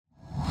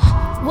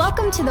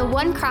Welcome to the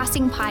One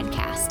Crossing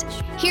podcast.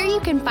 Here you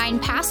can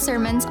find past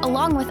sermons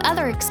along with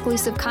other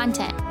exclusive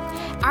content.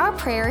 Our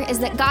prayer is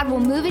that God will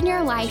move in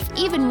your life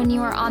even when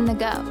you are on the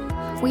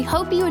go. We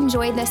hope you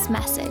enjoy this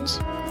message.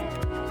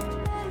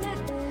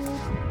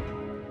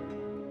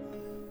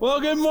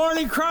 Well, good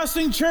morning,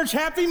 Crossing Church.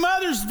 Happy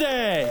Mother's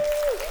Day.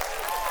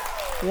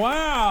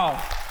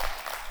 Wow.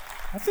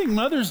 I think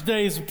Mother's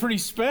Day is pretty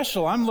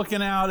special. I'm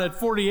looking out at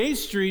 48th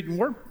Street, and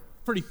we're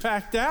pretty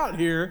packed out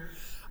here.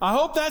 I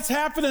hope that's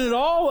happening at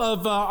all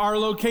of our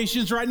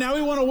locations right now.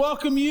 We want to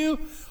welcome you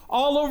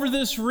all over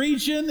this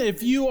region.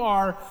 If you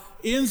are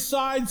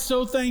inside,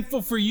 so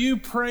thankful for you,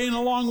 praying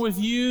along with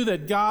you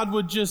that God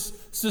would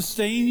just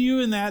sustain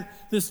you in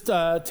this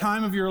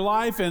time of your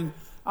life. And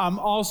I'm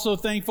also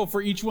thankful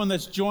for each one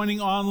that's joining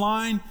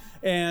online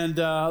and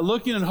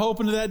looking and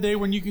hoping to that day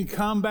when you can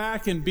come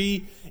back and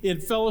be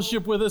in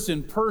fellowship with us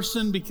in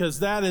person, because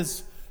that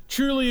is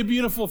truly a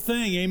beautiful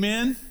thing.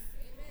 Amen?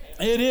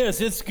 It is.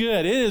 It's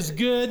good. It is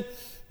good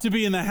to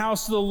be in the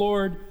house of the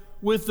Lord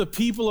with the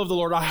people of the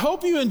Lord. I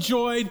hope you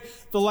enjoyed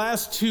the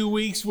last 2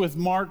 weeks with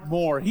Mark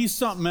Moore. He's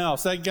something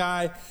else. That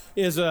guy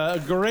is a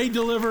great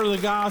deliverer of the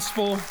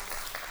gospel.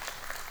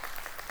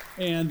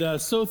 And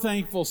so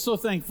thankful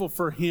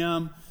for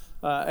him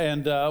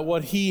and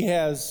what he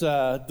has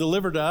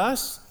delivered to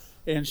us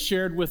and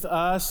shared with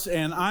us.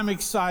 And I'm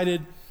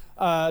excited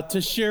to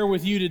share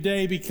with you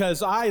today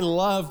because I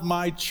love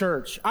my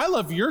church. I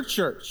love your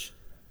church.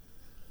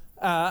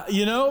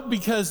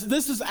 Because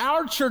this is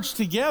our church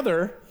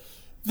together.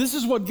 This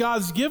is what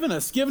God's given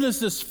us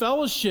this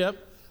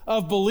fellowship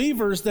of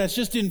believers that's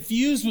just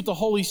infused with the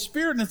Holy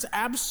Spirit, and it's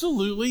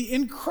absolutely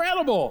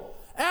incredible.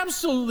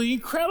 Absolutely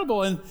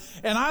incredible. And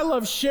I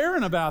love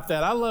sharing about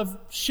that. I love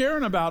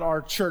sharing about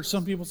our church.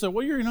 Some people say,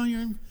 well,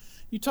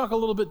 you talk a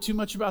little bit too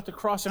much about the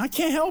Crossing. I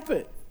can't help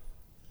it.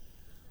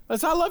 I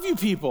love you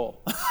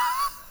people.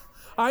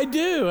 I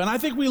do. And I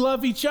think we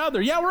love each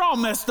other. Yeah, we're all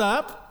messed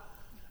up.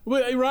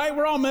 Right?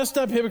 We're all messed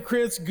up,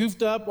 hypocrites,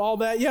 goofed up, all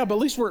that. Yeah, but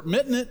at least we're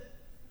admitting it,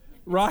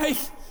 right?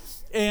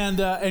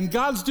 And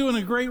God's doing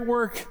a great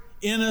work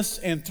in us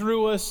and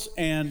through us.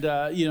 And,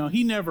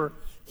 He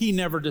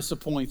never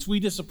disappoints.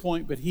 We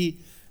disappoint, but He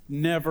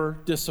never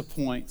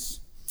disappoints.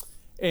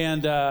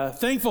 And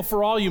thankful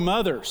for all you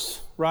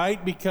mothers,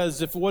 right?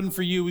 Because if it wasn't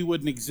for you, we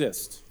wouldn't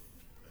exist.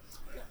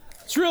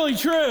 It's really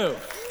true.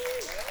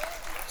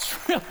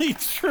 It's really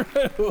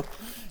true.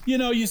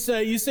 You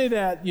say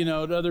that,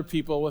 to other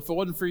people. If it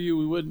wasn't for you,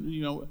 we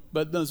wouldn't,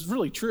 but that's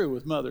really true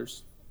with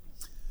mothers.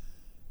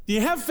 Do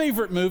you have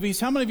favorite movies?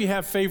 How many of you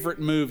have favorite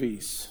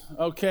movies?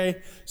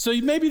 Okay. So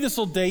maybe this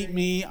will date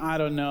me. I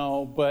don't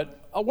know.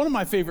 But one of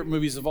my favorite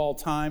movies of all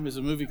time is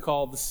a movie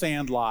called The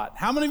Sandlot.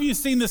 How many of you have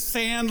seen The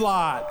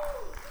Sandlot?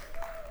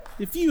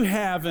 If you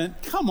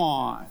haven't, come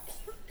on.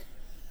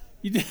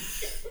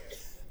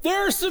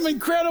 There are some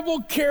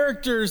incredible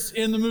characters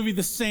in the movie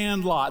The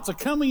Sandlot. It's a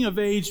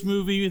coming-of-age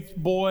movie with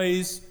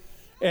boys,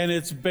 and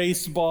it's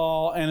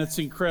baseball, and it's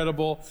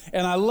incredible.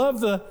 And I love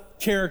the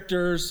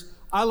characters.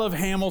 I love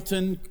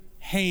Hamilton,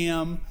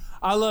 Ham.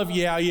 I love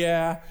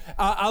Yeah.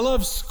 I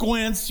love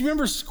Squints. You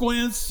remember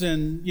Squints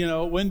and,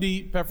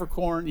 Wendy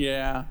Peppercorn?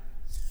 Yeah.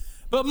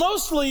 But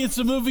mostly it's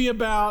a movie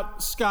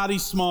about Scotty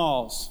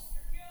Smalls.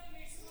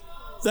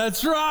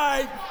 That's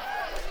right.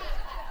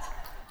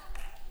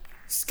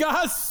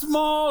 Scott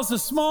Smalls, a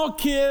small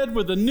kid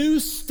with a new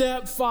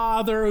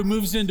stepfather who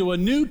moves into a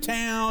new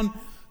town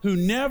who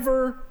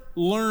never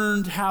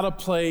learned how to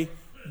play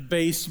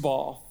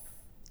baseball.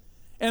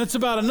 And it's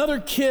about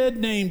another kid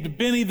named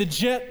Benny the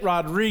Jet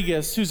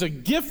Rodriguez, who's a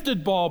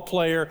gifted ball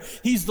player.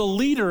 He's the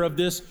leader of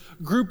this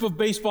group of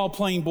baseball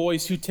playing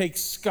boys who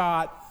takes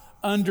Scott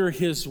under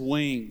his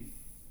wing.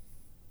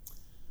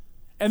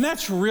 And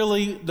that's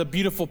really the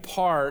beautiful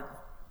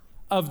part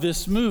of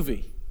this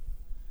movie.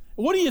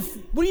 What do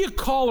you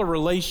call a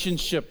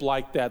relationship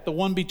like that, the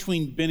one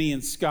between Benny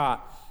and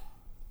Scott?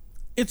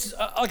 It's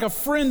like a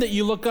friend that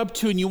you look up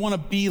to and you want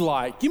to be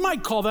like. You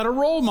might call that a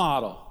role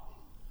model.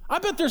 I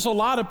bet there's a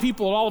lot of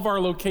people at all of our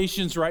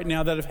locations right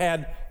now that have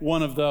had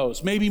one of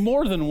those, maybe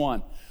more than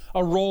one,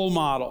 a role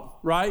model,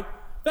 right?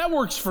 That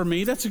works for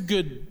me. That's a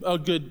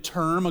good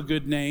term, a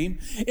good name.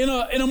 In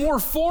a more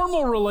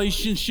formal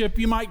relationship,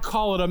 you might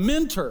call it a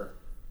mentor.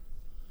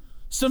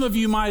 Some of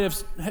you might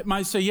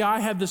say, yeah,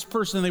 I had this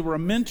person, and they were a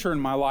mentor in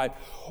my life.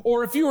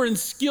 Or if you were in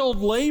skilled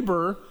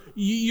labor,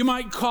 you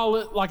might call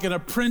it like an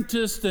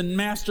apprentice and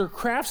master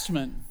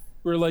craftsman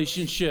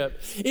relationship.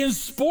 In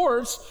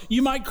sports,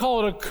 you might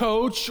call it a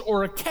coach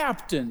or a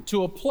captain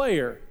to a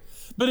player.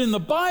 But in the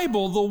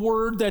Bible, the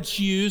word that's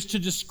used to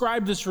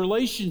describe this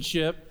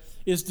relationship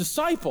is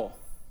disciple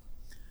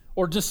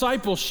or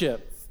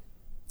discipleship.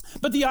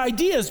 But the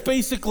idea is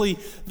basically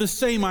the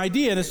same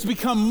idea, and it's to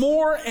become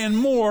more and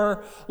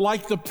more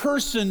like the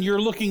person you're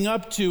looking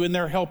up to, and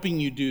they're helping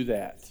you do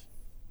that.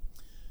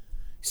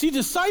 See,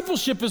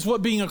 discipleship is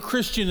what being a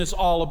Christian is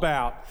all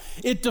about.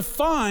 It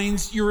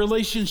defines your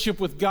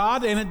relationship with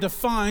God, and it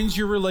defines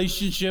your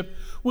relationship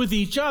with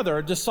each other.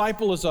 A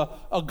disciple is a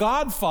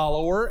God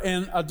follower,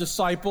 and a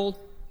disciple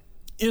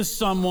is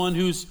someone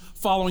who's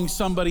following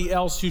somebody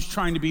else who's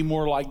trying to be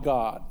more like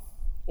God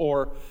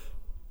or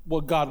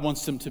what God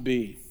wants them to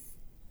be.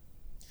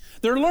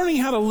 They're learning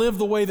how to live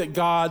the way that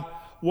God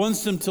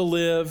wants them to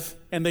live,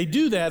 and they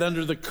do that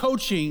under the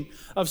coaching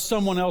of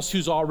someone else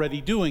who's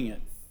already doing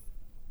it.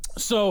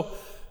 So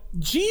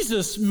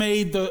Jesus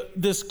made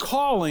this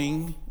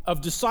calling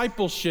of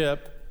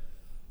discipleship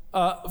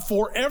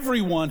for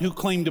everyone who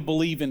claimed to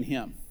believe in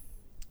him.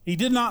 He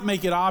did not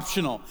make it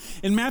optional.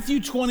 In Matthew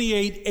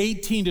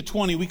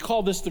 28:18-20, we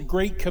call this the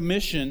Great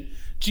Commission.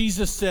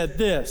 Jesus said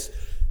this,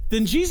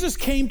 "Then Jesus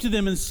came to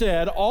them and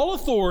said, 'All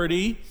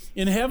authority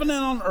in heaven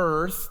and on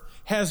earth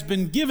has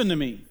been given to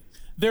me.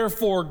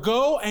 Therefore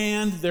go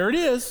and,'" there it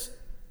is,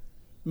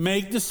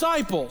 "'make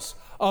disciples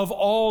of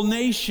all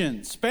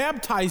nations,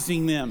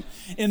 baptizing them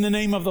in the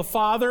name of the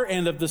Father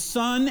and of the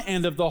Son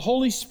and of the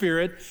Holy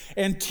Spirit,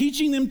 and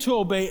teaching them to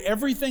obey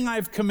everything I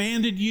have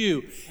commanded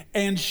you.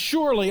 And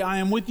surely I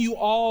am with you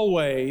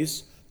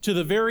always to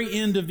the very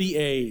end of the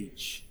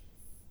age.'"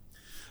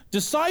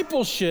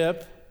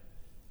 Discipleship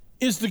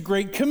is the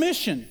Great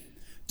Commission.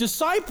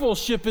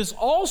 Discipleship is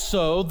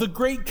also the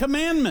Great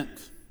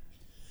Commandment.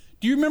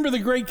 Do you remember the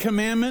Great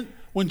Commandment?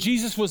 When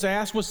Jesus was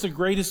asked, what's the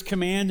greatest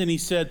command? And he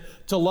said,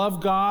 to love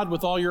God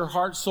with all your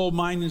heart, soul,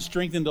 mind, and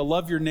strength, and to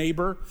love your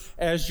neighbor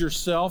as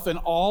yourself. And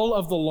all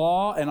of the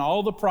law and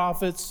all the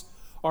prophets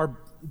are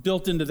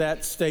built into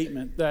that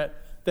statement,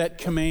 that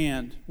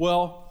command.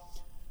 Well,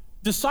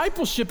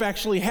 discipleship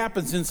actually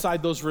happens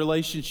inside those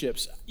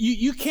relationships.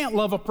 You can't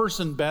love a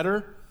person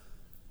better.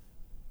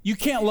 You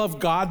can't love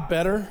God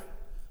better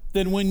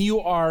than when you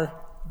are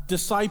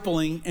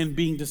discipling and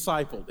being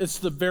discipled. It's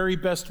the very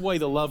best way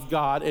to love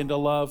God and to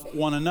love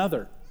one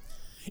another.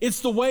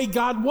 It's the way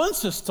God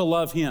wants us to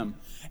love him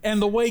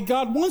and the way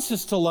God wants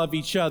us to love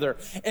each other.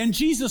 And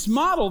Jesus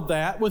modeled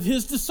that with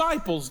his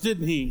disciples,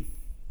 didn't he?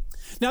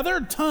 Now, there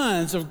are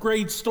tons of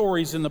great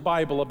stories in the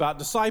Bible about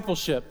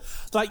discipleship.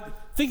 Like,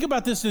 think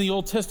about this in the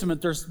Old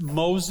Testament. There's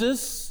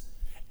Moses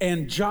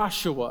and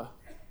Joshua.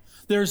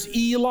 There's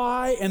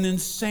Eli and then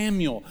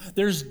Samuel.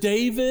 There's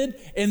David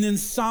and then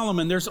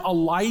Solomon. There's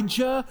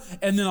Elijah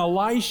and then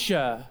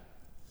Elisha.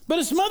 But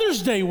it's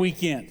Mother's Day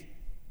weekend,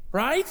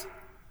 right?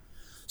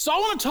 So I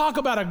want to talk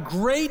about a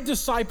great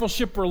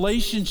discipleship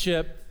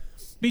relationship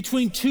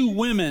between two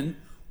women,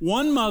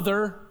 one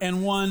mother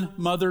and one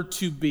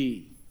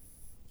mother-to-be.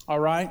 All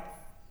right?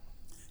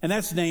 And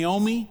that's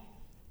Naomi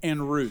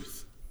and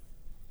Ruth.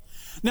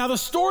 Now, the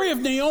story of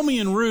Naomi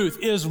and Ruth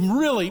is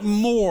really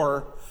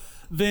more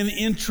than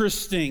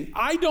interesting.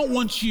 I don't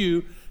want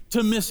you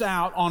to miss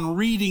out on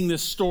reading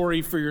this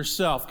story for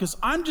yourself, because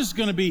I'm just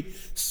going to be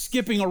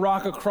skipping a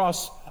rock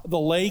across the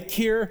lake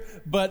here,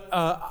 but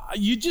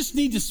you just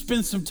need to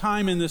spend some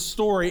time in this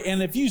story,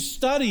 and if you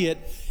study it,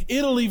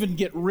 it'll even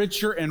get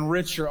richer and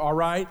richer, all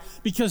right?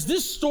 Because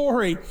this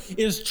story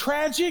is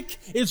tragic,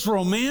 it's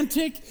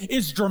romantic,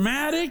 it's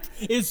dramatic,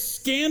 it's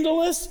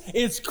scandalous,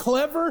 it's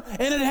clever,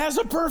 and it has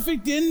a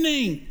perfect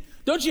ending.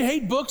 Don't you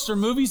hate books or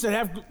movies that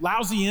have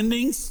lousy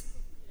endings?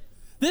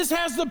 This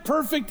has the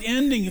perfect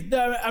ending.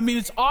 I mean,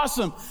 it's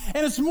awesome.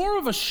 And it's more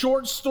of a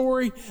short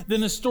story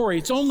than a story.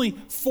 It's only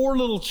 4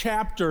 little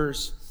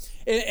chapters.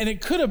 And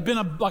it could have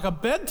been like a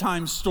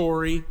bedtime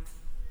story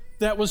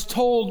that was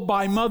told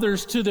by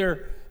mothers to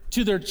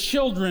their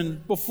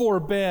children before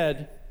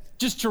bed,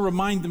 just to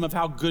remind them of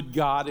how good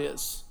God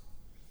is,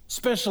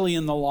 especially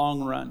in the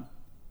long run.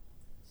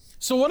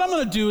 So what I'm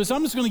going to do is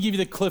I'm just going to give you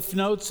the cliff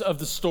notes of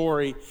the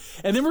story,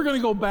 and then we're going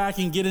to go back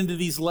and get into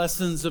these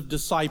lessons of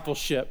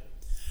discipleship.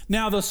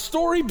 Now, the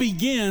story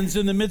begins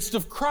in the midst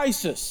of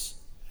crisis.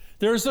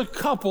 There's a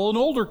couple, an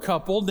older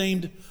couple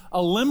named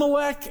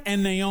Elimelech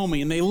and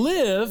Naomi, and they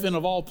live in,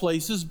 of all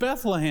places,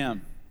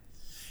 Bethlehem.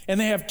 And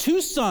they have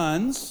 2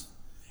 sons,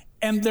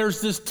 and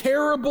there's this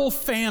terrible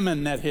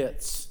famine that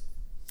hits.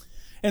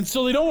 And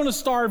so they don't want to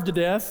starve to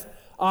death,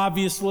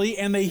 obviously,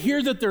 and they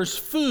hear that there's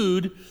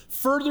food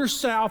further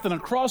south and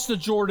across the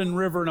Jordan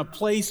River in a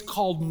place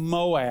called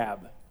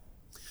Moab.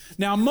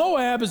 Now,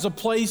 Moab is a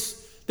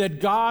place that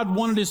God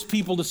wanted his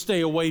people to stay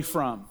away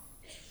from.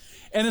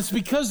 And it's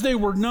because they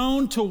were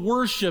known to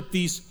worship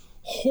these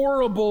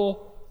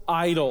horrible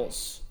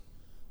idols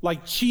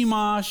like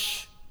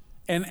Chemosh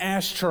and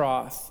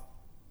Ashtaroth.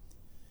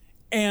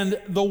 And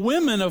the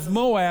women of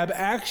Moab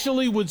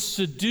actually would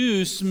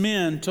seduce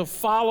men to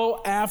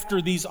follow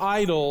after these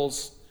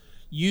idols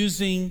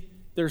using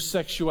their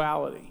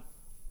sexuality.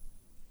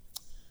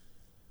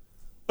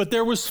 But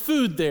there was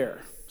food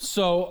there.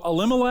 So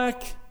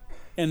Elimelech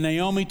and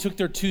Naomi took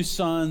their 2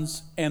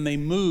 sons and they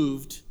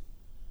moved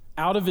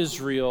out of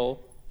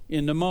Israel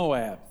into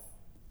Moab.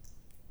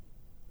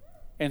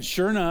 And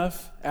sure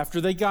enough, after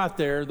they got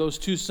there, those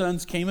 2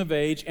 sons came of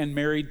age and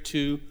married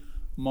 2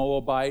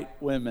 Moabite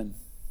women.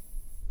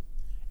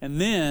 And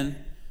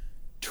then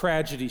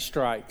tragedy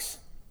strikes.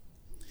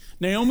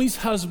 Naomi's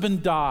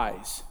husband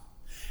dies,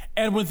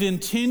 and within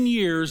 10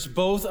 years,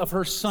 both of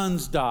her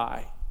sons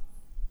die.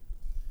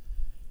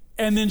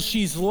 And then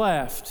she's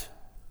left,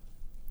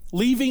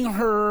 leaving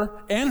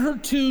her and her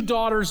 2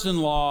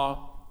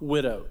 daughters-in-law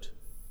widowed.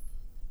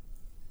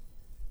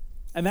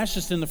 And that's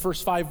just in the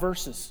first 5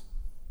 verses.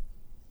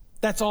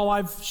 That's all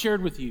I've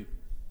shared with you.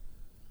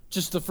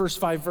 Just the first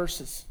 5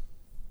 verses.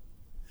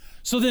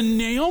 So then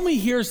Naomi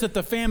hears that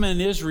the famine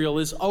in Israel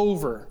is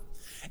over.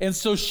 And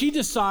so she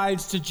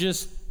decides to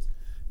just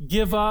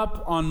give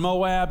up on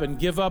Moab and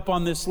give up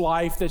on this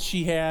life that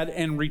she had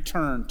and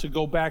return, to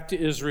go back to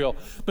Israel.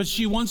 But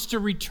she wants to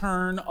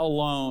return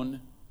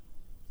alone.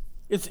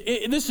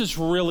 This has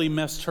really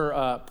messed her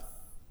up.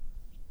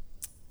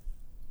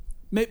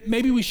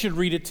 Maybe we should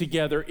read it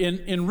together.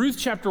 In Ruth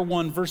chapter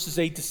 1, verses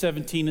 8 to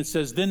 17, it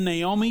says, "Then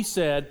Naomi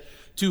said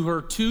to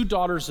her 2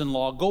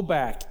 daughters-in-law, 'Go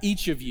back,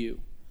 each of you,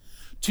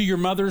 to your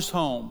mother's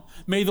home.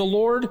 May the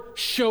Lord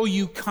show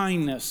you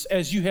kindness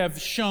as you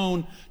have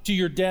shown to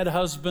your dead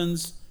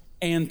husbands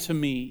and to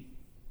me.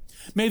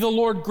 May the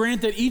Lord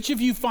grant that each of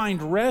you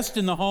find rest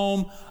in the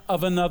home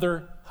of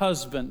another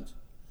husband.'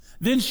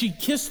 Then she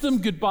kissed them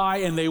goodbye,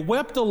 and they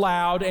wept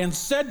aloud and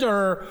said to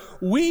her,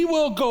 'We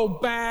will go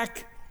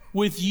back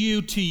with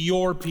you to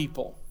your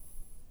people.'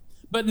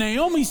 But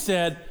Naomi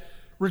said,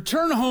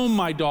 'Return home,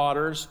 my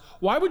daughters.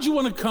 Why would you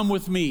want to come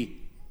with me?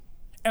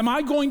 Am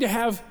I going to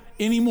have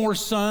any more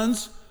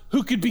sons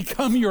who could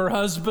become your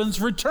husbands?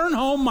 Return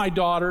home, my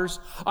daughters.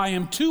 I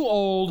am too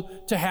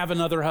old to have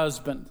another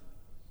husband.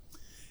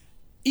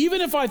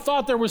 Even if I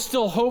thought there was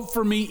still hope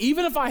for me,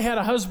 even if I had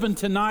a husband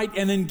tonight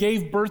and then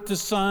gave birth to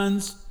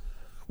sons,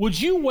 would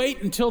you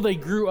wait until they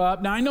grew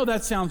up?'" Now, I know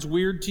that sounds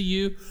weird to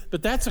you,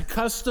 but that's a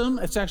custom.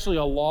 It's actually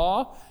a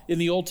law in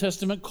the Old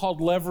Testament called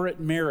levirate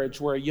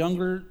marriage, where a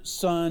younger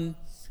son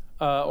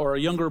or a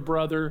younger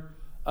brother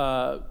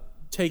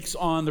takes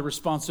on the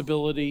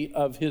responsibility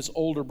of his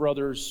older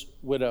brother's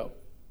widow.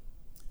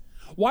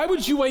 "Why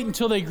would you wait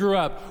until they grew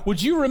up?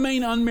 Would you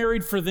remain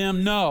unmarried for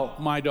them? No,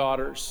 my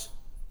daughters.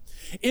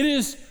 It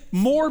is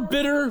more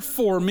bitter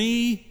for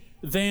me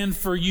than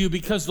for you,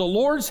 because the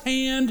Lord's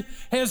hand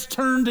has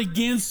turned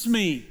against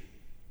me."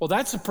 Well,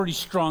 that's a pretty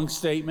strong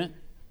statement,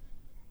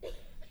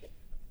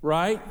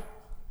 right?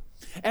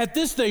 At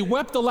this they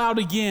wept aloud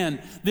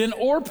again. Then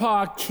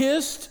Orpah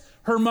kissed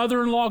her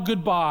mother-in-law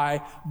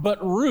goodbye,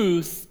 but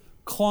Ruth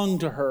clung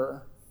to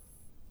her.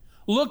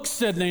 "Look,"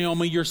 said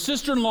Naomi, "your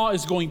sister-in-law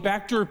is going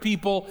back to her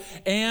people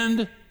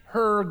and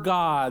her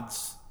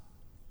gods.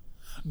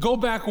 Go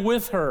back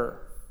with her."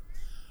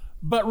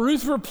 But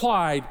Ruth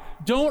replied,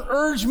 "Don't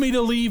urge me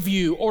to leave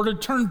you or to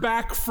turn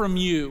back from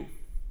you.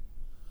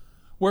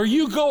 Where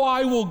you go,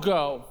 I will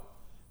go.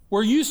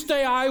 Where you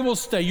stay, I will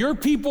stay. Your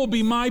people will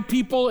be my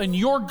people and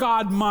your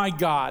God, my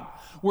God.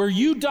 Where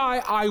you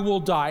die, I will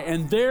die,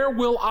 and there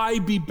will I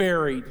be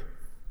buried.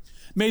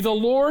 May the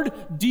Lord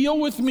deal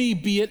with me,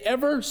 be it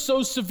ever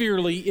so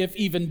severely, if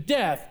even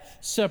death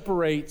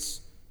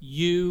separates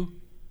you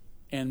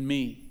and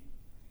me."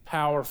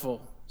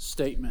 Powerful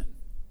statement.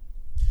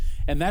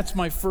 And that's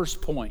my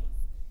first point.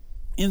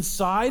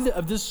 Inside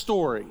of this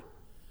story,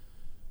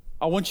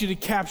 I want you to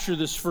capture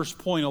this first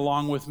point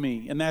along with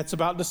me, and that's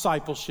about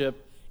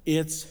discipleship.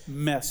 It's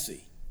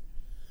messy.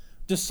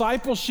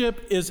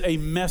 Discipleship is a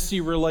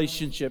messy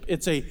relationship.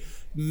 It's a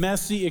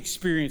messy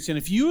experience. And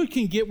if you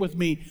can get with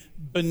me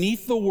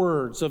beneath the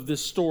words of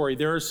this story,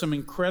 there are some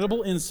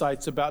incredible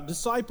insights about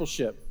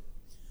discipleship.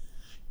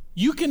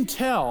 You can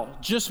tell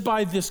just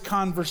by this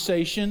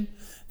conversation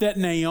that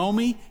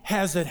Naomi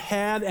has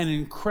had an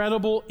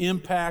incredible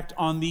impact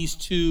on these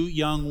 2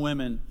 young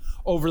women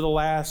over the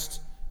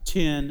last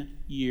 10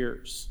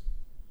 years.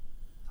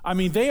 I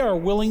mean, they are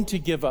willing to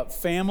give up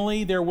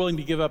family. They're willing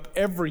to give up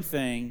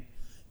everything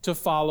to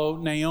follow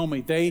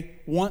Naomi. They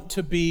want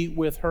to be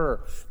with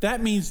her.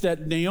 That means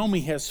that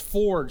Naomi has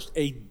forged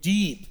a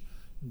deep,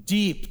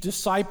 deep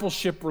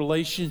discipleship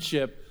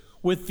relationship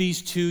with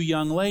these 2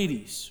 young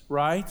ladies,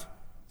 right?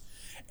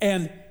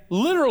 And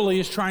literally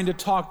is trying to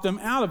talk them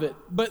out of it.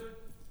 But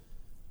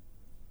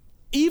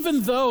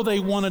even though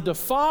they wanted to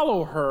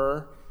follow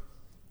her,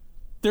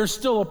 there's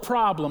still a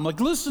problem.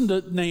 Like, listen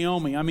to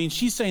Naomi. I mean,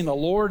 she's saying the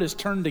Lord has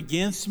turned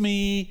against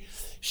me.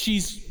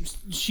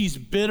 She's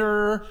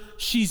bitter.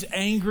 She's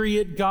angry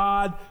at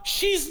God.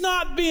 She's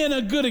not being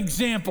a good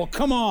example.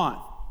 Come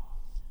on.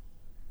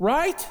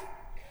 Right?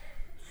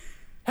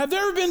 Have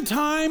there ever been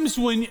times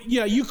when,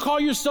 you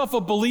call yourself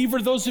a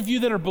believer, those of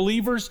you that are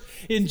believers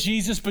in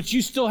Jesus, but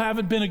you still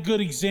haven't been a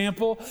good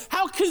example?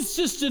 How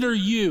consistent are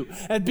you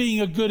at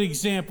being a good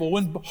example?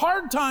 When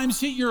hard times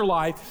hit your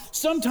life,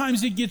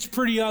 sometimes it gets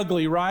pretty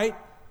ugly, right?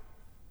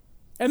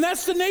 And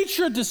that's the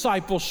nature of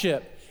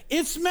discipleship.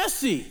 It's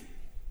messy.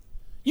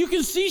 You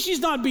can see she's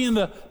not being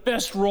the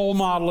best role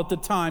model at the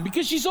time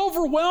because she's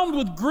overwhelmed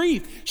with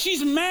grief.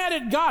 She's mad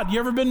at God. You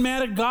ever been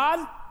mad at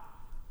God?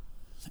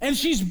 And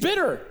she's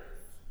bitter.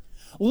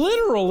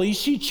 Literally,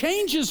 she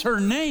changes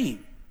her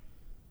name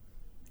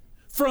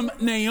from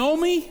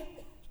Naomi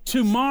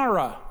to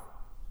Mara.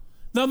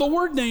 Now, the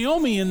word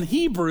Naomi in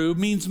Hebrew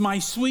means my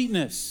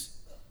sweetness.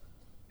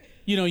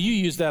 You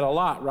use that a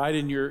lot, right,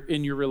 in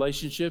your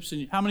relationships.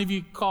 And how many of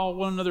you call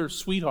one another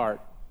sweetheart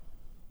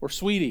or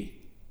sweetie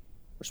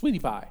or sweetie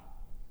pie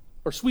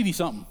or sweetie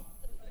something?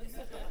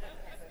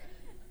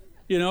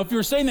 If you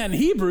were saying that in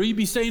Hebrew, you'd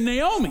be saying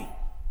Naomi.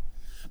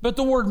 But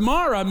the word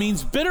Mara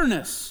means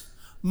bitterness.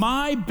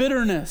 My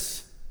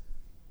bitterness.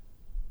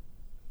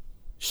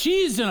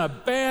 She's in a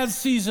bad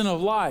season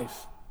of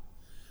life.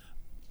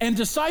 And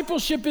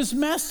discipleship is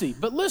messy.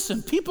 But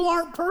listen, people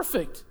aren't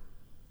perfect.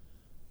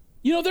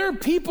 You know, there are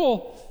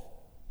people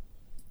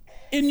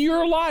in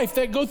your life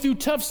that go through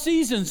tough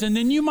seasons, and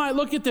then you might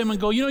look at them and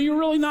go, you know, you're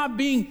really not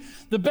being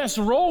the best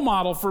role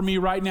model for me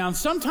right now. And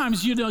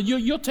sometimes, you know,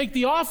 you'll take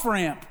the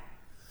off-ramp.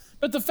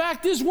 But the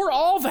fact is, we're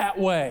all that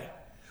way.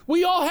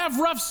 We all have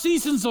rough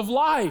seasons of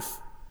life.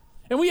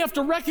 And we have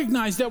to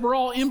recognize that we're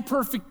all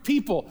imperfect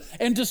people.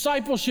 And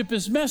discipleship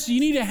is messy. You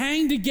need to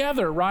hang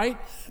together, right?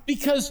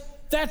 Because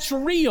that's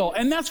real.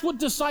 And that's what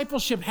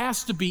discipleship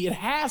has to be. It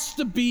has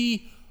to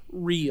be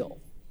real.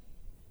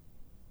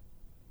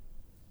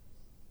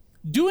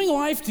 Doing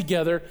life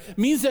together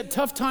means that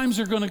tough times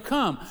are going to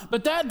come,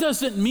 but that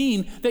doesn't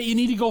mean that you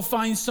need to go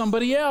find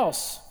somebody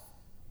else.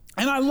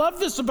 And I love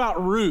this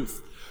about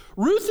Ruth.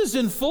 Ruth is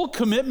in full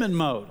commitment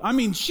mode. I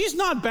mean, she's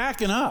not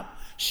backing up.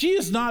 She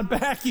is not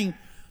backing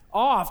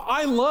off.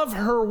 I love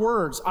her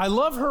words. I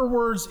love her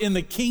words in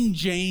the King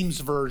James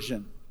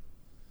Version.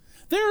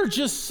 There are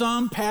just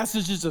some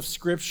passages of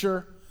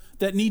Scripture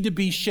that need to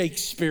be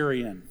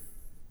Shakespearean.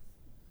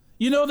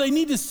 You know, they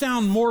need to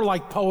sound more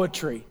like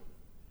poetry.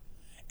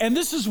 And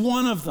this is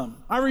one of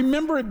them. I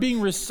remember it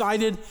being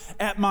recited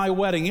at my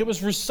wedding. It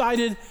was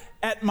recited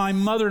at my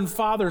mother and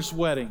father's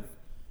wedding.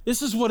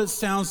 This is what it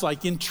sounds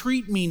like.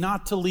 Entreat me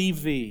not to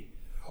leave thee,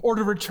 or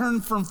to return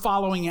from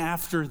following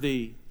after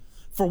thee.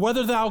 For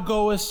whether thou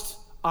goest,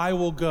 I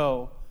will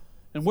go.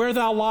 And where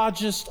thou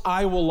lodgest,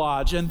 I will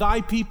lodge. And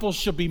thy people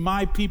shall be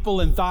my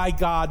people, and thy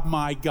God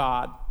my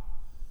God.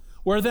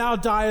 Where thou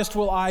diest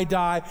will I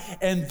die,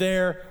 and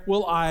there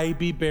will I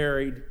be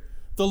buried.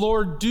 The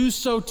Lord do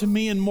so to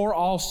me and more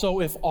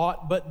also, if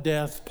aught but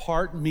death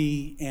part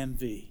me and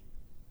thee.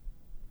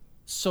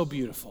 So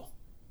beautiful.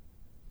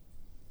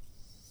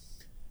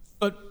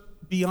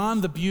 But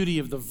beyond the beauty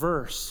of the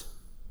verse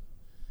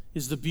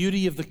is the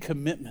beauty of the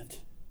commitment.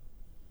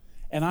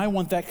 And I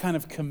want that kind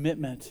of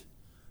commitment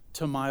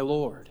to my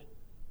Lord.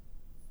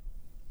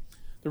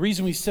 The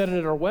reason we said it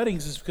at our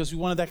weddings is because we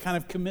wanted that kind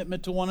of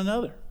commitment to one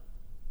another.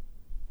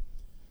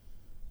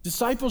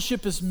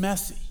 Discipleship is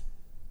messy.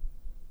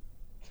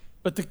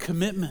 But the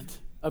commitment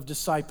of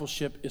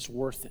discipleship is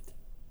worth it.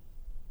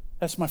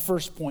 That's my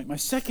first point. My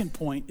second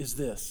point is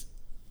this.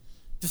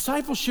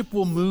 Discipleship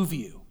will move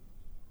you.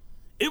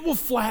 It will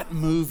flat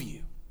move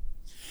you.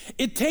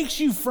 It takes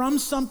you from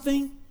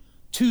something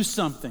to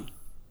something.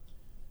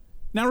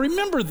 Now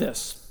remember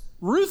this.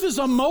 Ruth is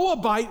a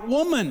Moabite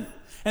woman.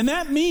 And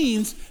that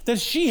means that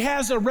she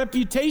has a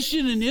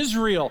reputation in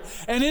Israel,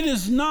 and it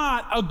is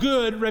not a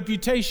good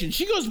reputation.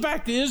 She goes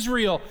back to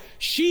Israel,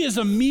 she is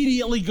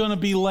immediately going to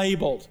be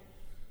labeled.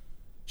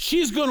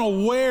 She's going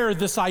to wear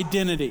this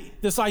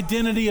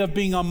identity of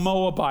being a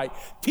Moabite.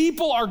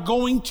 People are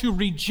going to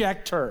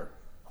reject her.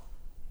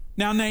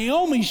 Now,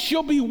 Naomi,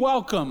 she'll be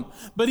welcome,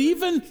 but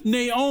even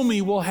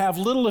Naomi will have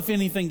little, if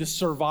anything, to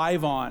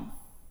survive on.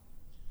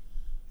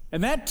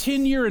 And that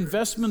 10-year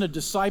investment of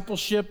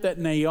discipleship that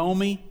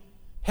Naomi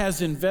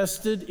has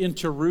invested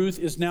into Ruth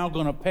is now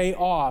going to pay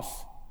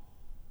off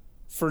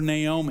for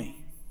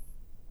Naomi.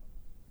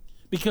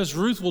 Because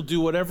Ruth will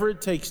do whatever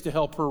it takes to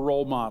help her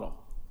role model.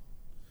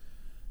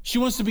 She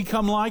wants to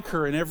become like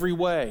her in every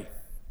way.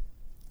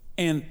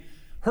 And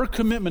her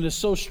commitment is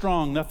so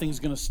strong, nothing's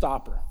going to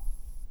stop her.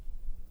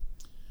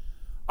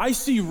 I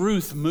see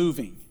Ruth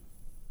moving.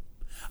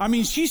 I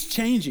mean, she's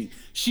changing.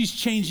 She's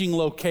changing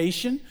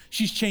location.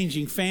 She's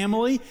changing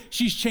family.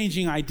 She's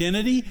changing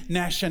identity,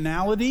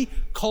 nationality,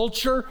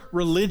 culture,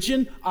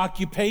 religion,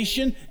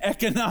 occupation,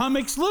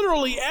 economics,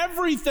 literally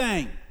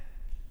everything.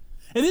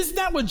 And isn't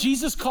that what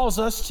Jesus calls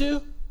us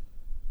to?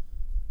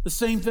 The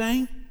same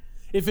thing?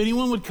 If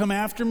anyone would come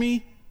after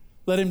me,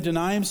 let him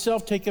deny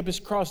himself, take up his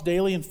cross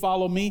daily and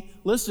follow me.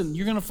 Listen,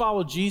 you're going to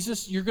follow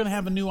Jesus, you're going to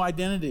have a new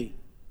identity.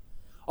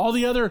 All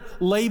the other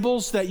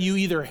labels that you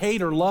either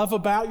hate or love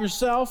about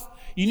yourself,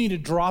 you need to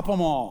drop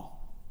them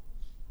all.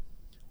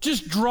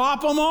 Just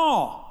drop them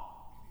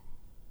all.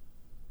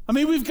 I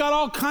mean, we've got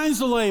all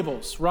kinds of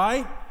labels,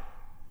 right?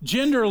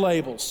 Gender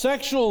labels,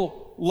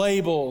 sexual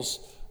labels,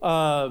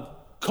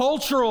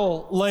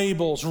 cultural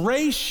labels,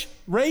 race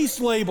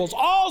labels,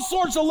 all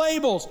sorts of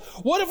labels.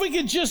 What if we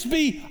could just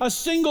be a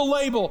single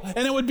label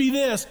and it would be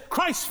this: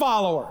 Christ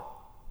follower.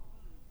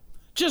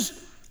 Just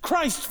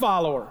Christ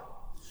follower.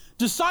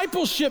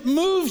 Discipleship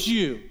moves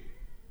you.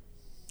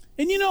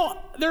 And you know,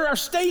 there are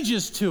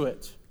stages to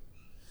it.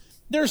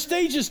 There are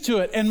stages to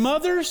it. And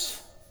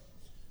mothers,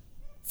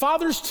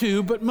 fathers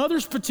too, but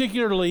mothers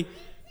particularly,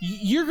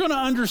 you're going to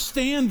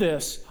understand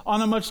this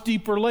on a much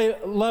deeper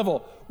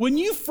level. When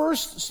you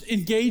first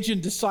engage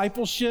in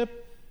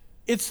discipleship,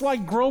 it's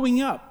like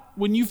growing up.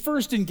 When you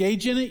first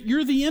engage in it,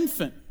 you're the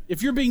infant.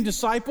 If you're being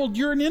discipled,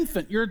 you're an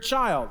infant. You're a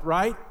child,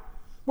 right?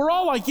 We're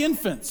all like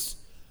infants.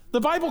 The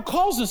Bible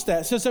calls us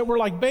that. It says that we're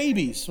like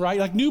babies, right?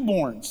 Like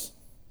newborns.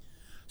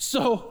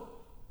 So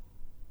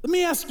let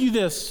me ask you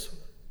this,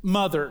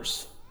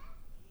 mothers.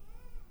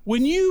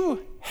 When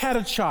you had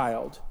a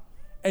child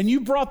and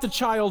you brought the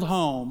child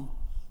home,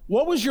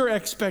 what was your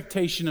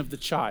expectation of the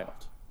child?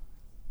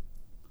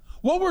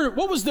 What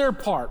was their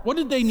part? What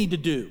did they need to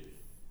do?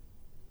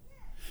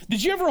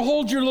 Did you ever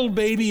hold your little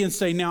baby and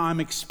say, now I'm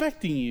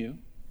expecting you?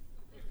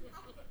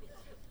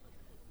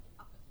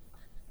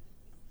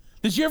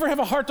 Did you ever have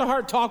a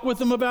heart-to-heart talk with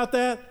them about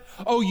that?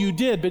 Oh, you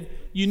did, but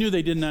you knew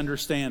they didn't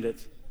understand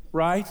it,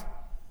 right?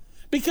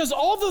 Because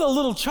all that a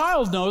little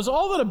child knows,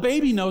 all that a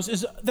baby knows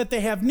is that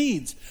they have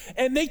needs.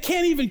 And they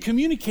can't even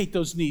communicate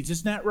those needs,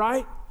 isn't that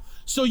right?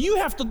 So you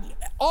have to,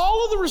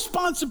 all of the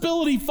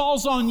responsibility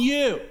falls on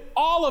you.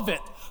 All of it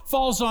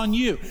falls on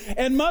you.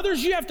 And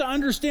mothers, you have to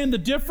understand the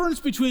difference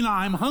between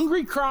I'm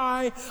hungry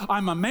cry,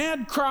 I'm a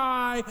mad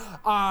cry,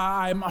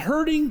 I'm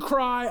hurting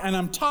cry, and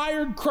I'm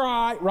tired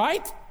cry,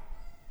 right?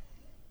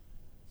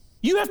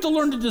 You have to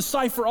learn to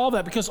decipher all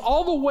that because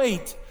all the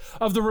weight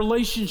of the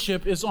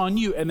relationship is on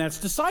you, and that's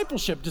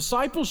discipleship.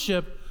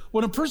 Discipleship,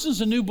 when a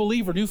person's a new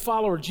believer, new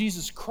follower of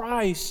Jesus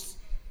Christ,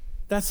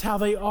 that's how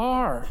they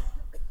are.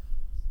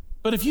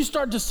 But if you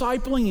start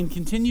discipling and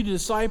continue to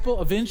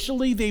disciple,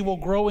 eventually they will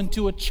grow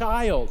into a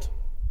child,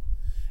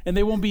 and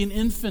they won't be an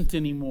infant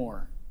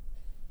anymore.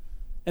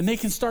 And they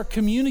can start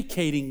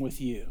communicating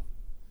with you,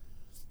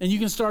 and you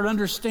can start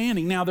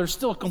understanding. Now, they're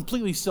still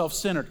completely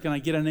self-centered. Can I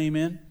get an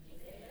amen?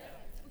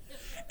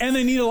 And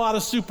they need a lot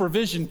of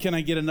supervision. Can I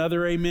get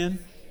another amen?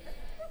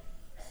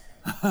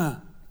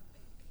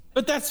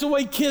 But that's the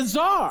way kids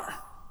are.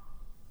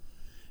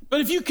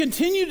 But if you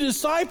continue to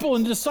disciple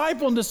and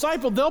disciple and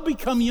disciple, they'll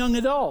become young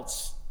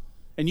adults.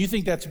 And you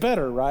think that's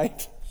better,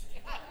 right?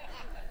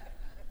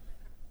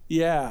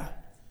 Yeah.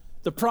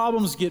 The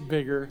problems get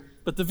bigger,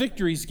 but the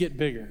victories get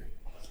bigger.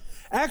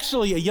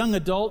 Actually, a young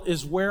adult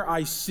is where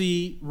I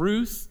see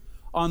Ruth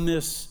on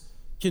this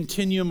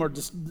continuum or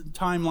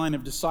timeline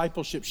of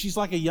discipleship. She's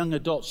like a young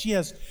adult. She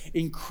has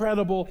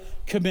incredible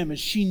commitment.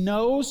 She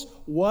knows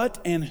what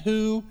and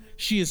who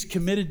she is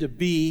committed to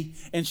be,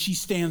 and she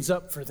stands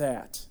up for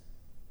that.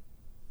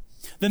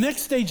 The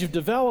next stage of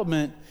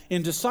development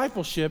in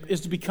discipleship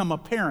is to become a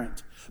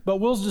parent, but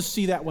we'll just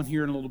see that one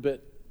here in a little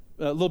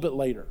bit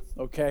later,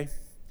 okay?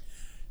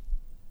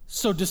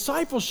 So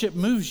discipleship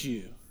moves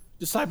you.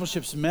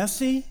 Discipleship's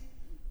messy,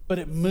 but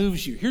it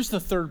moves you. Here's the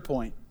third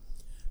point.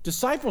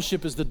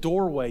 Discipleship is the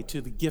doorway to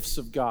the gifts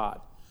of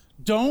God.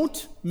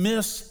 Don't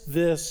miss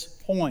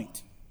this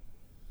point.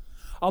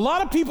 A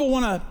lot of people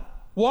want to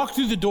walk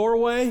through the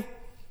doorway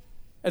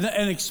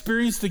and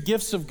experience the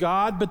gifts of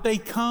God, but they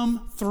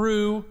come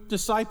through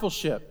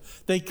discipleship.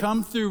 They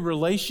come through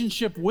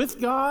relationship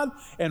with God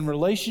and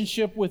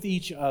relationship with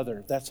each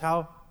other. That's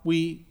how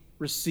we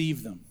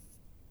receive them.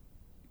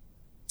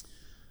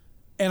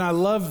 And I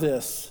love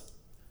this.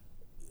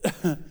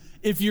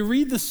 If you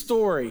read the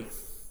story,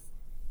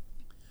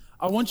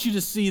 I want you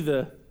to see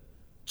the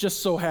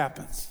just so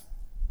happens.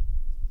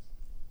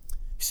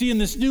 See, in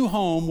this new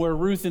home where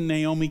Ruth and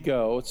Naomi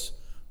go, it's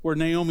where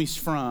Naomi's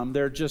from,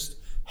 there just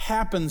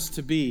happens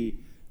to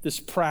be this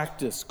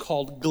practice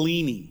called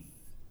gleaning.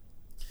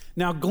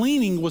 Now,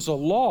 gleaning was a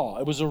law.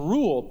 It was a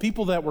rule.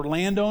 People that were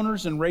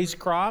landowners and raised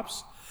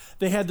crops,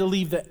 they had to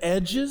leave the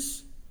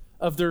edges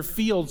of their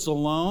fields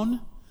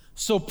alone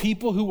so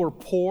people who were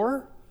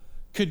poor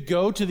could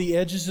go to the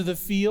edges of the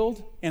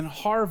field and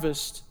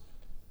harvest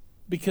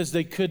because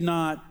they could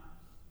not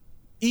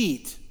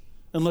eat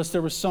unless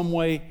there was some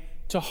way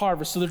to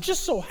harvest. So there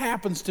just so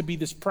happens to be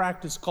this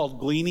practice called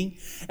gleaning,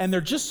 and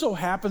there just so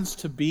happens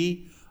to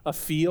be a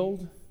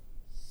field,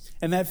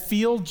 and that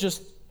field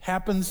just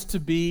happens to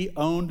be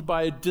owned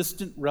by a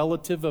distant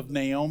relative of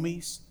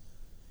Naomi's,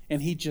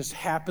 and he just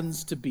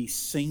happens to be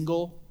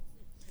single,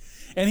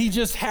 and he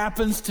just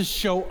happens to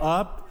show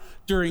up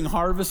during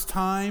harvest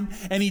time,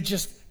 and he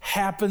just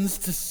happens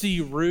to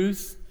see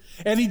Ruth,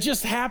 and he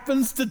just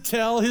happens to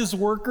tell his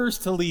workers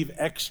to leave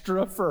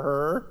extra for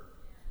her.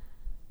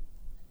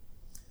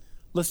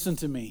 Listen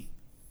to me.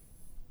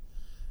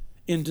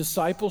 In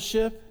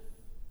discipleship,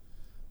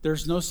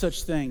 there's no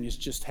such thing as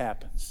just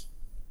happens.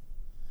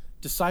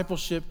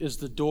 Discipleship is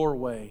the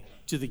doorway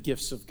to the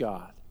gifts of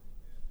God.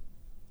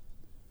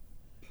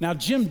 Now,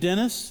 Jim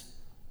Dennis,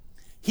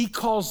 he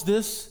calls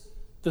this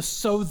the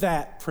so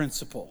that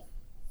principle.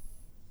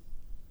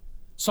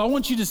 So I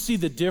want you to see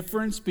the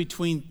difference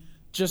between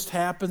just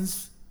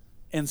happens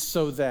and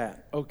so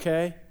that,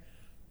 okay?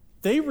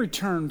 They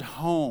returned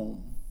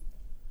home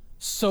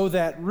so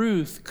that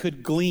Ruth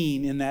could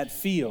glean in that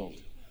field,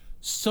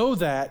 so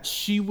that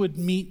she would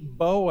meet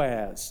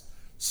Boaz,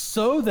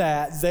 so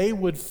that they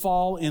would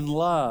fall in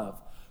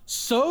love,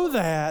 so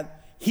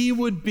that he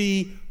would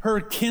be her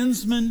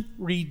kinsman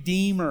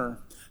redeemer,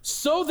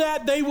 so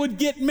that they would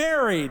get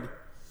married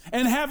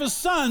and have a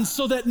son,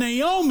 so that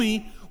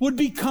Naomi would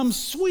become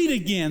sweet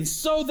again,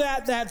 so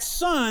that that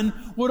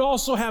son would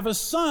also have a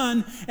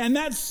son, and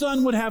that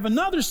son would have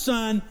another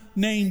son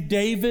named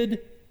David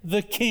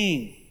the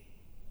king,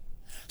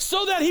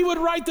 so that he would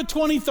write the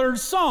 23rd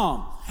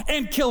Psalm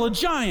and kill a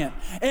giant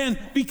and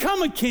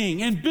become a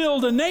king and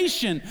build a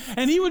nation,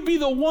 and he would be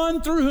the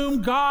one through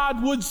whom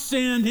God would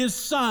send his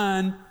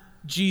son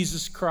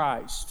Jesus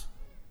Christ.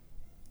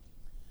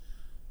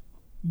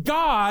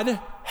 God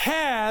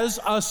has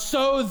a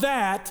so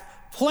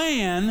that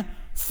plan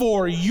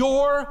for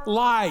your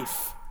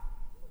life.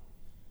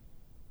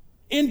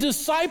 In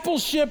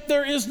discipleship,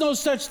 there is no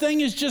such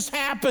thing as just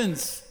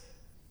happens.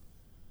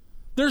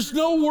 There's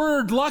no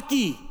word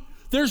lucky.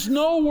 There's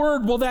no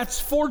word, well, that's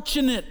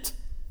fortunate.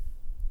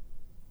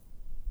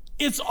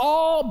 It's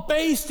all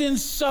based in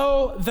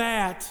so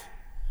that.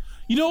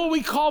 You know what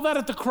we call that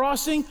at the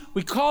Crossing?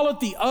 We call it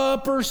the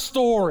upper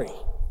story.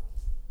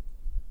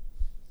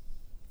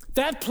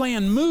 That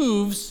plan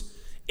moves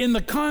in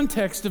the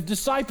context of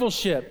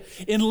discipleship,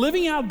 in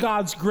living out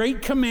God's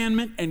great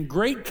commandment and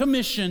great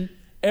commission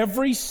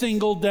every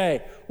single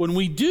day. When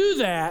we do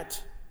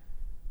that,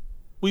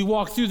 we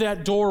walk through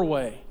that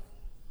doorway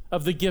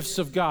of the gifts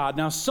of God.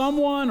 Now,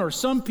 someone or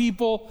some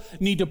people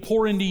need to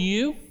pour into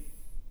you,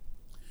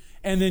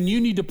 and then you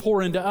need to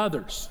pour into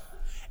others.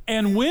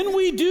 And when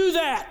we do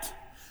that,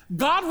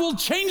 God will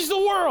change the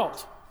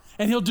world,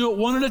 and He'll do it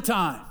one at a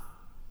time,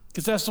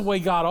 because that's the way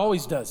God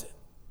always does it,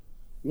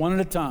 one at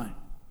a time.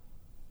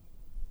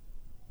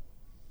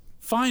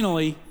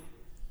 Finally,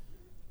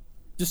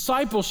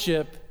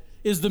 discipleship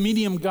is the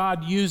medium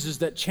God uses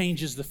that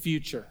changes the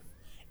future.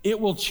 It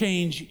will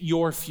change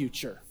your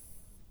future.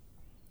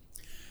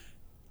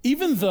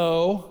 Even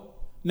though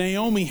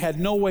Naomi had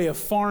no way of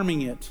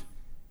farming it,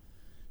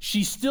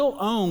 she still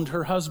owned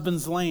her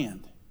husband's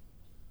land.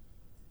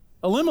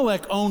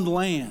 Elimelech owned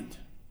land,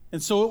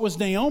 and so it was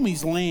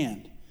Naomi's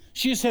land.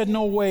 She just had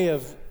no way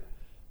of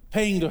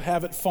paying to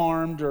have it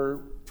farmed or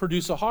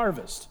produce a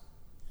harvest.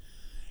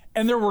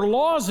 And there were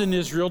laws in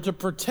Israel to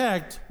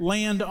protect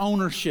land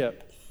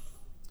ownership.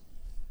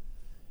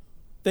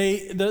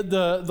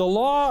 The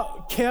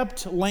law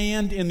kept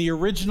land in the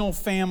original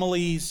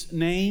family's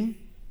name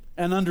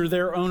and under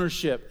their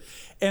ownership.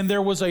 And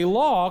there was a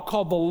law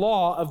called the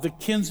law of the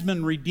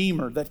kinsman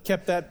redeemer that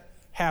kept that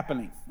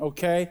happening,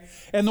 okay?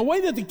 And the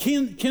way that the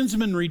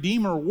kinsman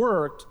redeemer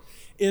worked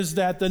is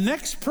that the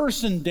next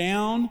person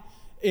down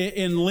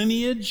in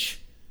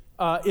lineage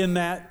in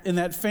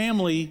that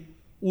family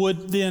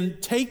would then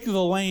take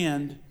the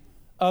land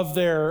of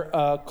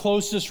their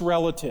closest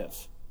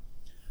relative.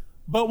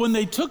 But when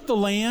they took the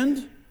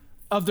land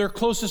of their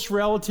closest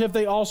relative,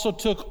 they also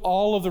took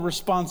all of the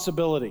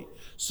responsibility.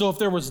 So if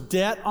there was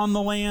debt on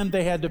the land,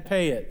 they had to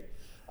pay it.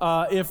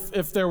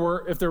 If there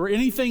were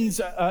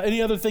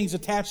any other things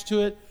attached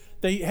to it,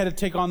 they had to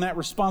take on that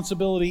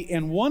responsibility.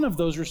 And one of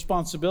those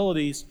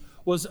responsibilities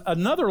was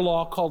another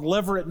law called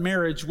levirate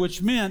marriage,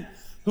 which meant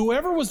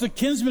whoever was the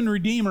kinsman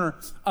redeemer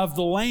of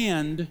the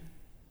land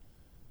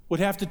would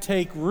have to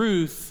take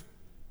Ruth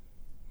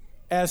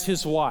as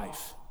his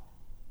wife.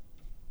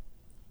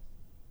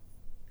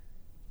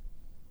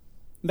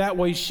 That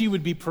way she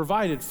would be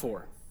provided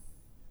for.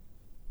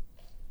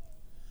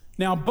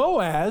 Now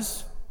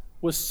Boaz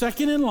was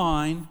second in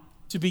line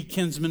to be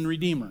kinsman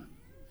redeemer.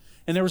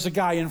 And there was a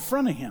guy in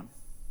front of him.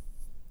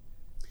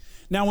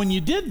 Now when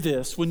you did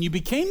this, when you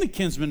became the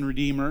kinsman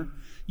redeemer,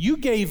 you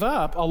gave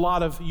up a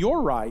lot of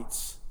your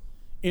rights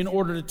in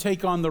order to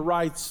take on the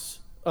rights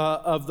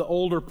of the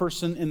older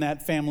person in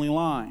that family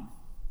line.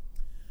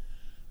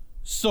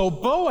 So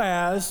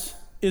Boaz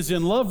is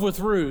in love with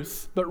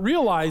Ruth, but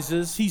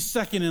realizes he's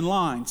second in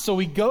line. So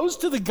he goes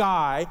to the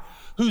guy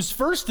who's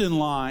first in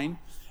line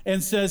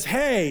and says,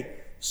 hey,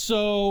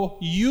 so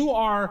you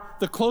are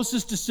the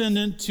closest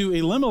descendant to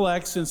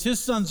Elimelech since his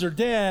sons are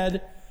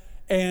dead,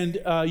 and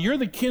you're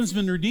the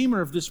kinsman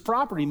redeemer of this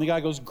property. And the guy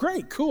goes,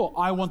 great, cool,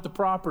 I want the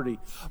property.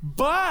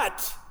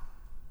 But,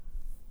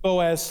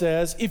 Boaz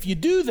says, if you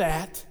do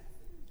that,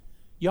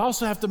 you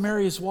also have to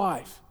marry his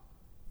wife.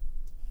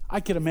 I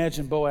could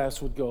imagine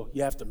Boaz would go,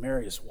 you have to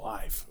marry his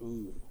wife.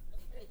 Ooh.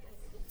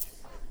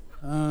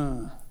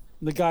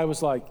 The guy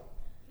was like,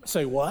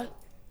 say what?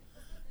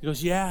 He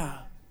goes, yeah,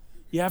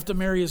 you have to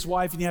marry his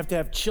wife and you have to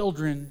have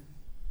children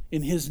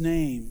in his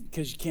name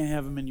because you can't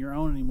have them in your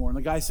own anymore. And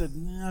the guy said,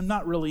 nah, I'm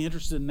not really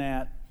interested in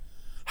that.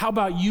 How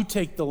about you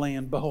take the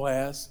land,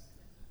 Boaz?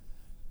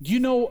 Do you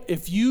know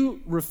if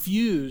you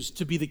refused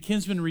to be the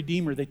kinsman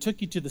redeemer, they took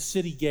you to the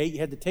city gate, you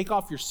had to take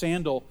off your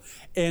sandal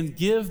and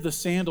give the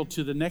sandal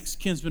to the next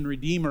kinsman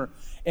redeemer,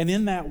 and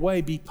in that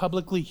way be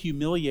publicly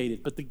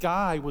humiliated. But the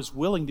guy was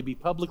willing to be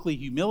publicly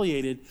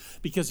humiliated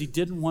because he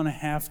didn't want to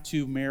have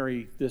to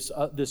marry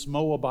this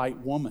Moabite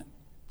woman.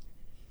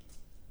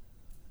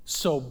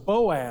 So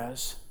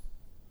Boaz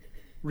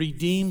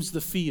redeems the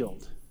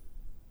field,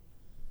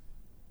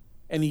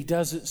 and he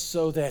does it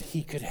so that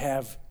he could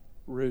have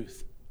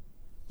Ruth.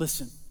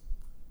 Listen,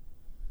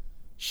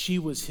 she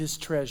was his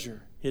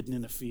treasure hidden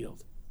in a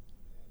field.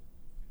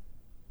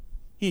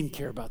 He didn't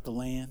care about the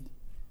land.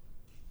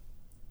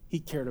 He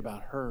cared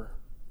about her.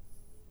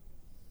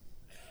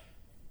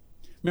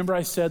 Remember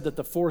I said that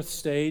the fourth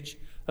stage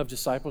of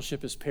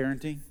discipleship is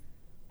parenting?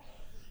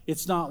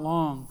 It's not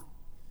long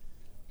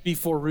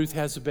before Ruth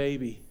has a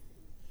baby.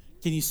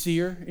 Can you see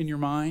her in your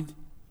mind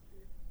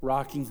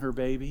rocking her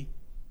baby?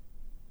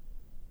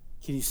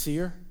 Can you see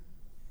her?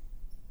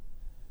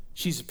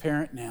 She's a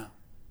parent now.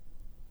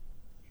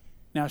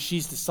 Now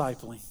she's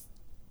discipling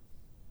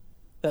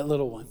that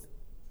little one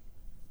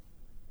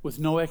with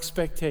no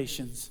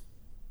expectations.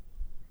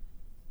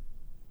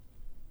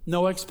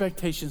 No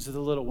expectations of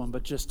the little one,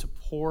 but just to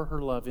pour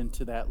her love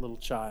into that little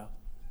child.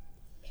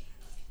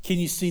 Can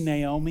you see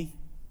Naomi?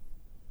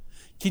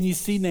 Can you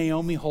see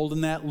Naomi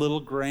holding that little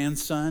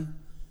grandson,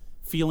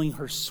 feeling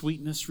her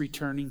sweetness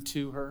returning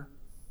to her?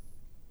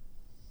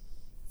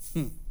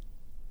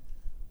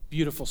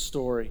 Beautiful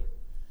story.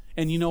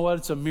 And you know what?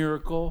 It's a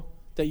miracle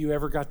that you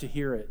ever got to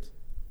hear it.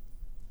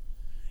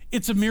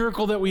 It's a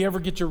miracle that we ever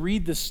get to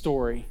read this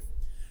story,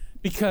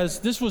 because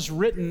this was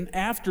written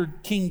after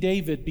King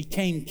David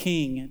became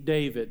King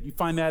David. You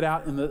find that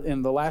out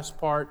in the last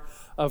part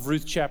of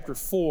Ruth chapter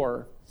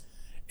 4.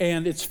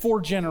 And it's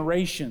 4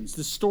 generations.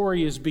 The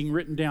story is being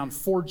written down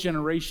 4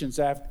 generations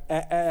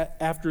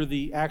after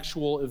the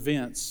actual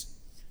events.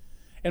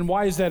 And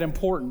why is that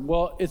important?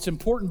 Well, it's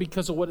important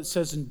because of what it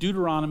says in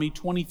Deuteronomy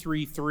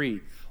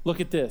 23:3. Look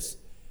at this.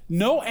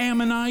 No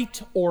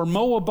Ammonite or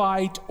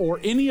Moabite or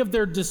any of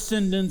their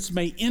descendants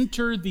may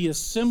enter the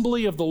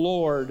assembly of the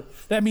Lord.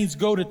 That means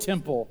go to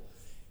temple.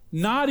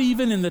 Not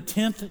even in the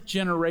 10th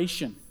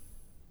generation.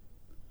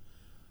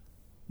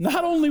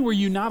 Not only were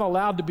you not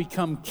allowed to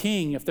become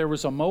king if there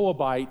was a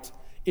Moabite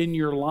in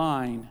your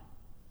line,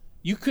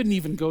 you couldn't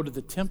even go to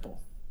the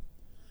temple.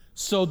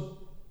 So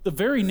the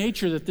very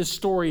nature that this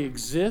story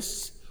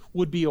exists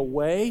would be a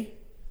way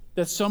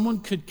that someone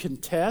could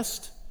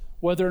contest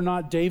whether or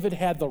not David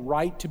had the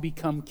right to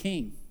become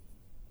king.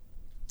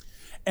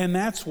 And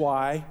that's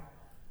why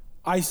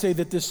I say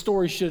that this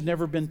story should have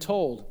never been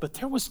told. But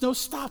there was no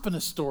stopping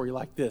a story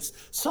like this.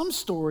 Some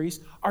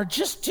stories are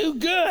just too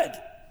good.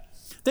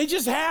 They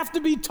just have to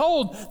be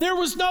told. There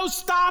was no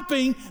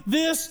stopping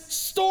this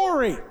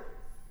story.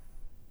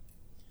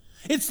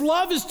 Its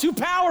love is too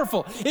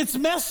powerful. Its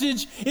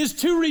message is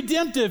too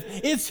redemptive.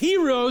 Its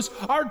heroes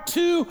are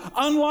too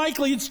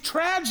unlikely. Its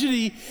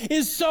tragedy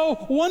is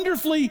so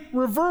wonderfully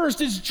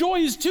reversed. Its joy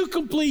is too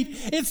complete.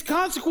 Its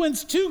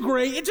consequence too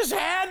great. It just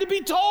had to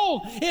be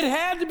told. It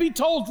had to be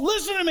told.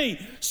 Listen to me.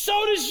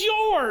 So does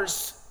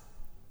yours.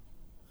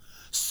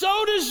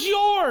 So does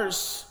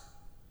yours.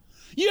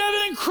 You have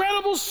an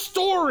incredible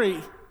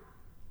story.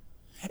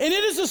 And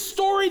it is a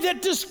story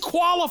that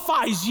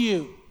disqualifies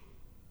you.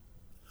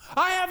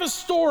 I have a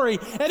story,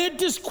 and it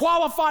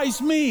disqualifies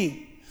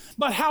me.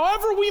 But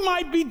however we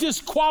might be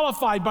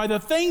disqualified by the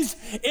things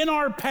in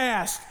our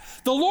past,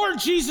 the Lord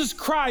Jesus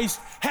Christ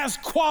has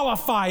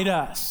qualified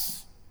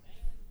us.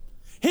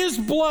 His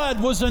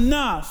blood was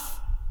enough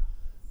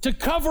to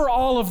cover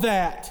all of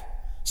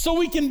that, so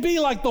we can be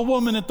like the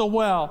woman at the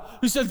well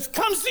who said,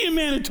 "Come see a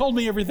man who told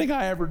me everything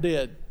I ever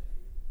did."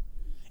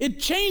 It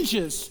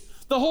changes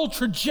the whole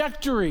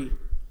trajectory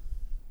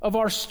of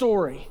our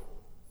story.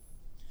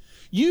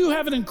 You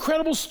have an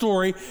incredible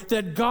story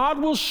that God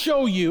will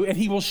show you, and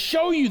He will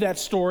show you that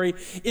story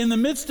in the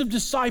midst of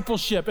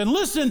discipleship. And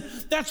listen,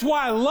 that's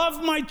why I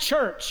love my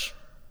church.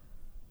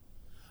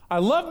 I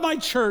love my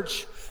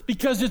church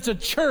because it's a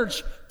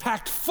church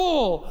packed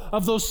full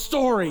of those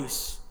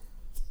stories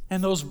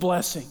and those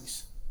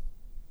blessings.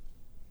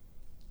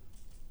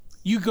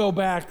 You go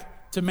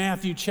back to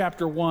Matthew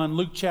chapter 1,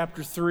 Luke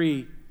chapter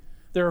 3.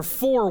 There are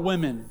 4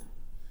 women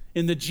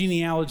in the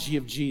genealogy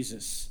of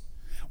Jesus.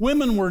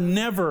 Women were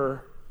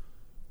never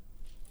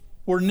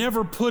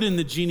put in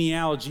the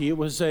genealogy. It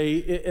was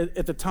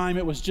at the time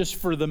it was just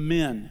for the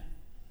men.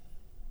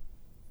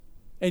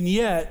 And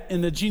yet,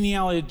 in the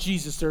genealogy of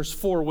Jesus, there's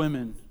 4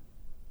 women.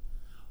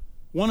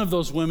 One of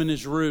those women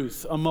is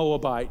Ruth, a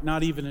Moabite,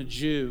 not even a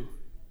Jew.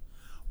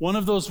 One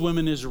of those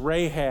women is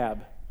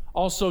Rahab,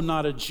 also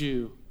not a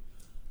Jew,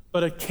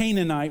 but a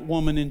Canaanite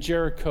woman in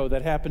Jericho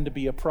that happened to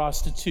be a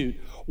prostitute.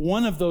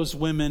 One of those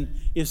women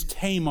is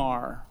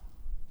Tamar,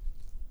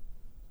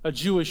 a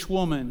Jewish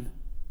woman.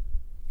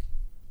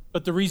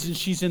 But the reason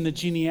she's in the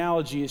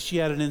genealogy is she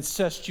had an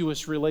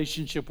incestuous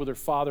relationship with her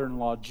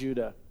father-in-law,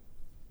 Judah.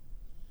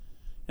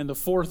 And the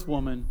 4th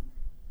woman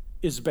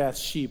is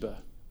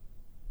Bathsheba,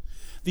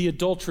 the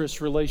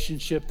adulterous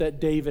relationship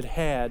that David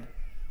had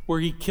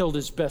where he killed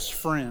his best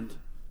friend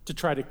to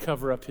try to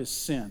cover up his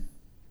sin.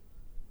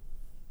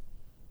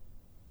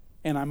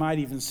 And I might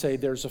even say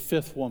there's a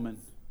 5th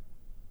woman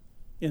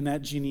in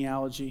that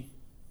genealogy,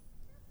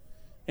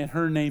 and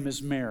her name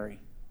is Mary,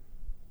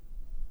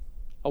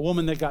 a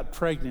woman that got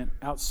pregnant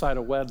outside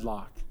of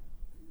wedlock.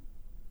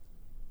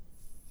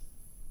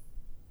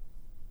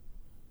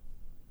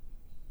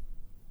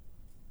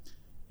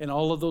 And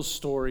all of those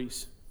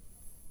stories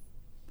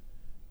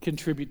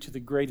contribute to the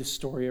greatest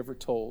story ever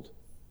told.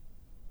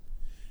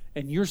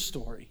 And your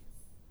story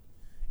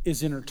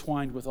is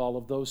intertwined with all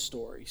of those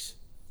stories.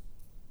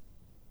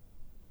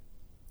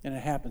 And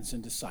it happens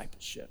in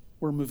discipleship.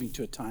 We're moving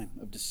to a time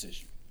of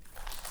decision.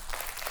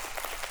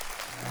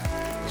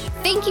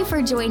 Thank you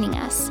for joining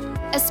us.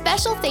 A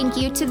special thank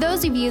you to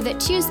those of you that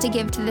choose to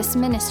give to this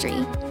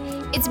ministry.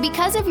 It's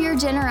because of your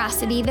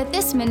generosity that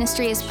this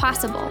ministry is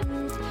possible.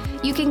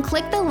 You can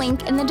click the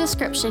link in the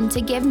description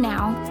to give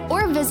now,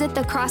 or visit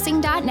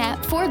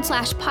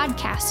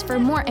thecrossing.net/podcast for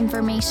more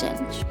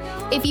information.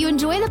 If you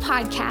enjoy the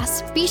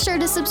podcast, be sure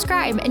to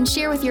subscribe and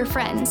share with your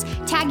friends,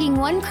 tagging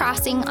One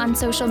Crossing on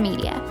social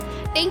media.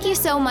 Thank you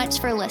so much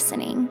for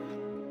listening.